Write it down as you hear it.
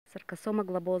Sarcosoma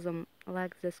globosum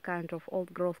like this kind of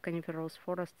old-growth coniferous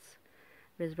forests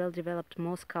with well-developed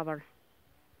moss cover.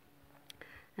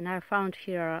 And I found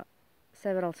here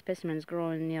several specimens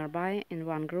growing nearby in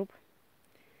one group.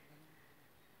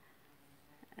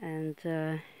 And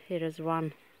here is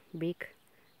one big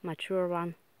mature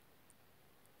one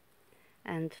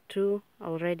and two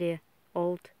already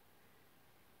old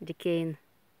decaying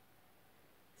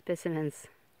specimens.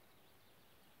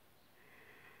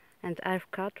 And I've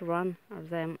cut one of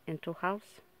them into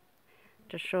halves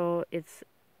to show its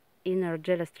inner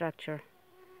jelly structure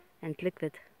and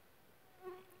liquid,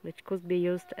 which could be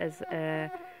used as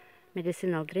a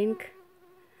medicinal drink,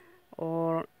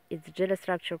 or its jelly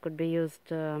structure could be used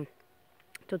to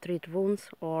treat wounds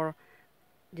or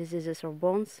diseases of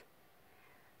bones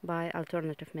by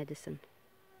alternative medicine.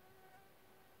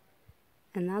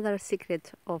 Another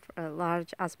secret of a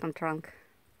large aspen trunk,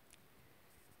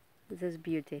 this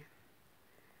beauty,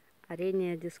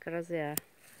 Arrhenia discorosea,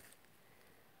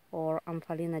 or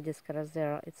Amphalina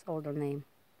discorosea, its older name.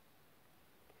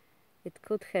 It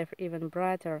could have even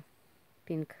brighter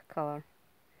pink color.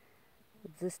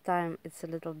 This time it's a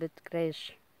little bit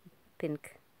grayish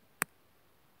pink,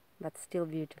 but still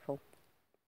beautiful.